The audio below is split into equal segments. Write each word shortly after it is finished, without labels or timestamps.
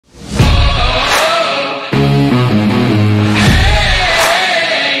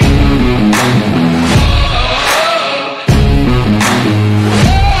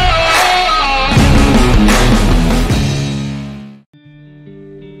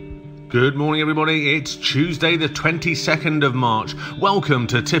Good morning everybody, it's Tuesday the 22nd of March. Welcome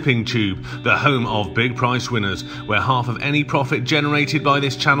to Tipping Tube, the home of big price winners, where half of any profit generated by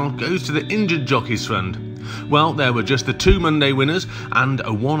this channel goes to the Injured Jockeys Fund. Well, there were just the two Monday winners and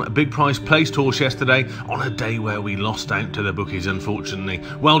a one big price placed horse yesterday on a day where we lost out to the bookies, unfortunately.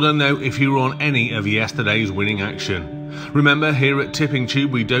 Well done though if you were on any of yesterday's winning action. Remember, here at Tipping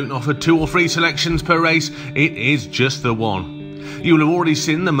Tube we don't offer 2 or 3 selections per race, it is just the one. You will have already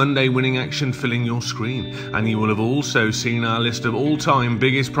seen the Monday winning action filling your screen, and you will have also seen our list of all-time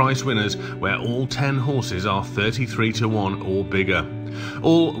biggest price winners where all 10 horses are 33 to 1 or bigger.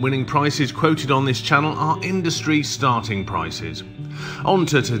 All winning prices quoted on this channel are industry starting prices. On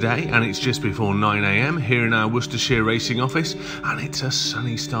to today, and it's just before 9 AM here in our Worcestershire racing office, and it's a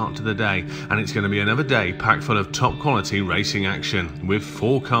sunny start to the day, and it's going to be another day packed full of top quality racing action with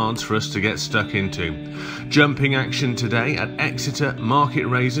 4 cards for us to get stuck into. Jumping action today at Exeter, Market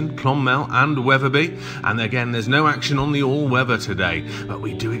Raisin, Clonmel and Wetherby, and again there's no action on the all-weather today, but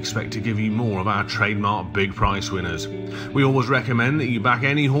we do expect to give you more of our trademark big price winners. We always recommend that you back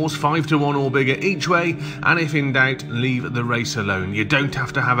any horse 5 to 1 or bigger each way, and if in doubt leave the race alone. You don't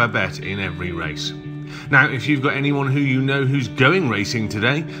have to have a bet in every race. Now, if you've got anyone who you know who's going racing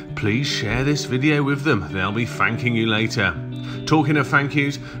today, please share this video with them. They'll be thanking you later. Talking of thank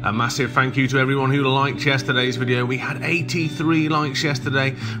yous, a massive thank you to everyone who liked yesterday's video. We had 83 likes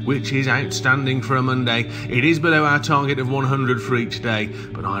yesterday, which is outstanding for a Monday. It is below our target of 100 for each day,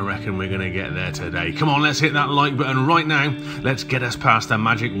 but I reckon we're going to get there today. Come on, let's hit that like button right now. Let's get us past the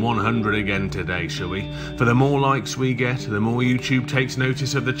magic 100 again today, shall we? For the more likes we get, the more YouTube takes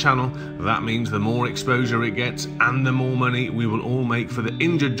notice of the channel. That means the more exposure it gets and the more money we will all make for the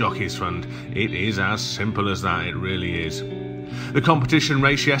Injured Jockeys Fund. It is as simple as that, it really is. The competition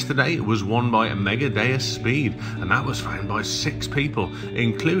race yesterday was won by Megadeus Speed, and that was found by 6 people,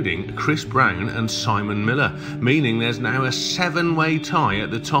 including Chris Brown and Simon Miller, meaning there's now a 7-way tie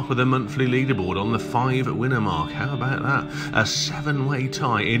at the top of the monthly leaderboard on the 5 winner mark. How about that? A 7-way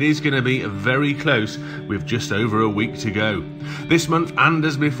tie. It is going to be very close with just over a week to go. This month, and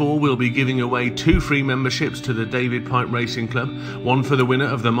as before, we'll be giving away 2 free memberships to the David Pipe Racing Club, one for the winner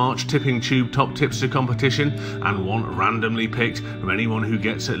of the March Tipping Tube Top Tipster competition, and one randomly picked from anyone who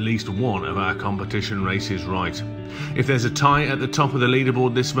gets at least one of our competition races right. If there's a tie at the top of the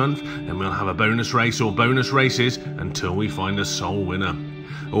leaderboard this month, then we'll have a bonus race or bonus races until we find a sole winner.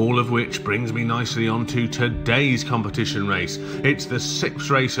 All of which brings me nicely on to today's competition race. It's the 6th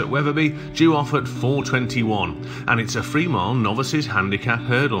race at Wetherby, due off at 4:21, and it's a 3-mile novices handicap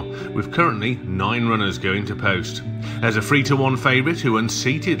hurdle, with currently 9 runners going to post. There's a 3 to 1 favourite who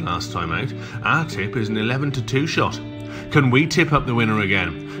unseated last time out. Our tip is an 11 to 2 shot. Can we tip up the winner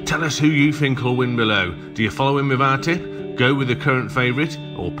again? Tell us who you think will win below. Do you follow in with our tip, go with the current favourite,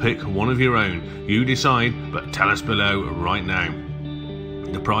 or pick one of your own? You decide, but tell us below right now.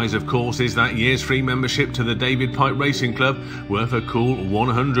 The prize, of course, is that year's free membership to the David Pipe Racing Club, worth a cool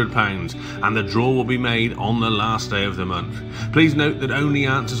 £100, and the draw will be made on the last day of the month. Please note that only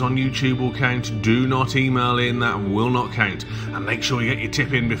answers on YouTube will count. Do not email in, that will not count. And make sure you get your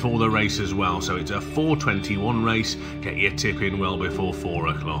tip in before the race as well. So it's a 4:21 race, get your tip in well before 4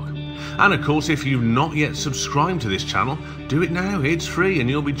 o'clock. And of course, if you've not yet subscribed to this channel, do it now, it's free, and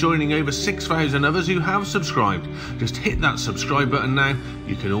you'll be joining over 6,000 others who have subscribed. Just hit that subscribe button now.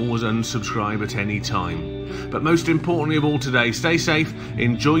 You can always unsubscribe at any time. But most importantly of all today, stay safe,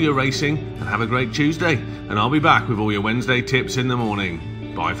 enjoy your racing, and have a great Tuesday. And I'll be back with all your Wednesday tips in the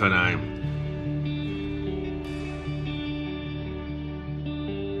morning. Bye for now.